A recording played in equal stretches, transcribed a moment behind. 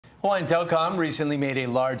Hawaiian Telcom recently made a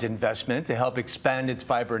large investment to help expand its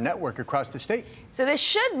fiber network across the state. So this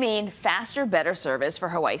should mean faster, better service for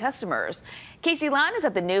Hawaii customers. Casey Lyon is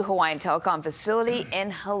at the new Hawaiian Telcom facility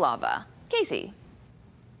in Halawa. Casey.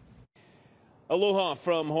 Aloha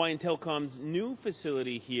from Hawaiian Telcom's new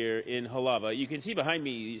facility here in Halawa. You can see behind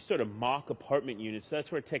me sort of mock apartment units.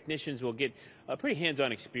 That's where technicians will get a pretty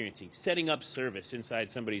hands-on experience setting up service inside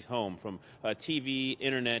somebody's home, from TV,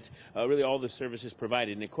 internet, really all the services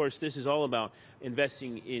provided. And of course, this is all about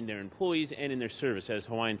investing in their employees and in their service as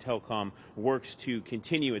Hawaiian Telcom works to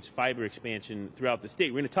continue its fiber expansion throughout the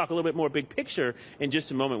state. We're going to talk a little bit more big picture in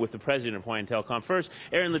just a moment with the president of Hawaiian Telcom. First,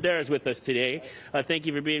 Aaron Ladera is with us today. Thank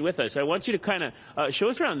you for being with us. I want you to kind of show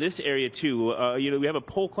us around this area too. We have a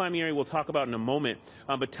pole climbing area we'll talk about in a moment,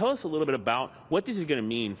 but tell us a little bit about what this is going to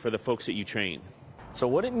mean for the folks that you train. So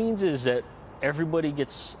what it means is that everybody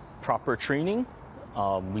gets proper training.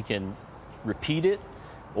 We can repeat it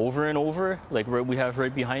over and over. Like what we have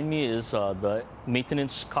right behind me is the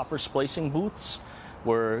maintenance copper splicing booths,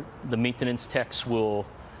 where the maintenance techs will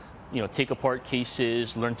take apart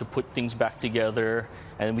cases, learn to put things back together,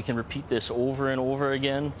 and we can repeat this over and over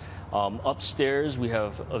again. Upstairs, we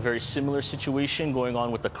have a very similar situation going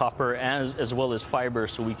on with the copper as well as fiber,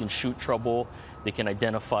 so we can shoot trouble, they can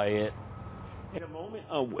identify it. In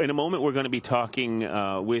a moment, we're going to be talking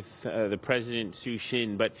with the president, Sue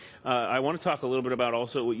Shin, but I want to talk a little bit about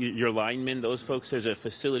also your linemen, those folks. There's a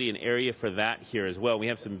facility, an area for that here as well. We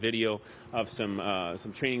have some video of some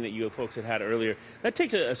training that you folks had earlier. That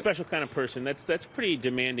takes a special kind of person. That's pretty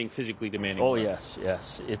demanding, physically demanding. Oh, work.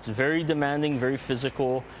 yes. It's very demanding, very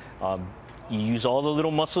physical. You use all the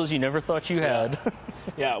little muscles you never thought you had.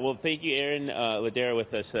 Yeah, well, thank you, Aaron Ladera,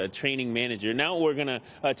 with us, training manager. Now we're going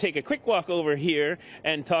to take a quick walk over here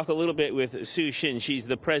and talk a little bit with Sue Shin. She's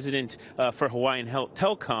the president for Hawaiian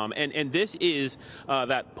Telcom, and this is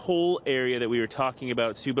that pole area that we were talking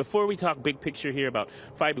about, Sue. Before we talk big picture here about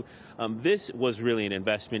fiber, this was really an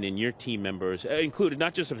investment in your team members, included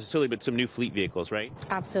not just a facility, but some new fleet vehicles, right?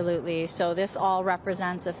 Absolutely. So this all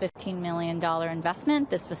represents a $15 million investment,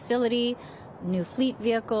 this facility, new fleet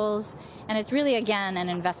vehicles, and it's really, again, an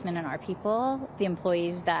investment in our people, the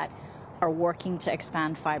employees that are working to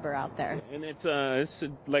expand fiber out there. And it's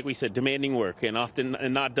like we said, demanding work, and often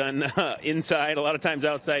not done inside, a lot of times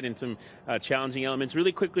outside, in some challenging elements.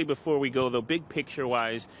 Really quickly before we go, though, big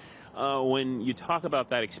picture-wise, when you talk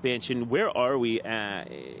about that expansion, where are we at,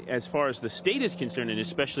 as far as the state is concerned, and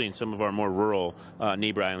especially in some of our more rural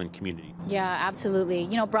neighbor island communities? Yeah, absolutely.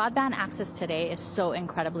 Broadband access today is so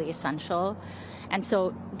incredibly essential. And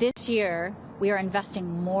so this year, we are investing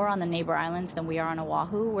more on the neighbor islands than we are on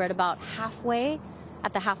Oahu. We're at about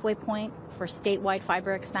at the halfway point for statewide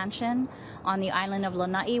fiber expansion. On the island of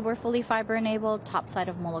Lanai, we're fully fiber enabled. Topside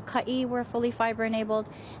of Molokai, we're fully fiber enabled.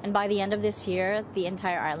 And by the end of this year, the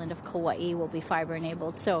entire island of Kauai will be fiber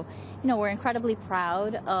enabled. So, we're incredibly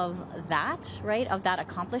proud of that, right, of that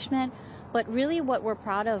accomplishment. But really what we're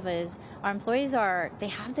proud of is our employees they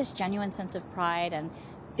have this genuine sense of pride, and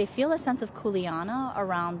they feel a sense of kuleana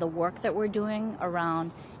around the work that we're doing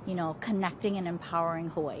around, connecting and empowering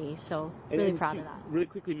Hawaii. So really proud of that. Really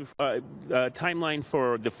quickly, timeline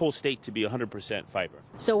for the full state to be 100% fiber.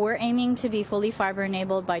 So we're aiming to be fully fiber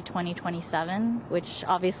enabled by 2027, which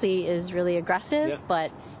obviously is really aggressive, yeah.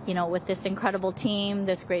 But with this incredible team,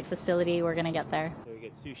 this great facility, we're going to get there.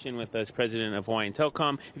 Sue Shin with us, president of Hawaiian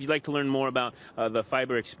Telcom. If you'd like to learn more about the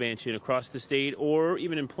fiber expansion across the state, or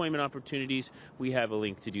even employment opportunities, we have a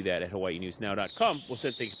link to do that at hawaiinewsnow.com. We'll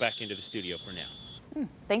send things back into the studio for now.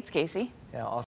 Thanks, Casey. Yeah, awesome.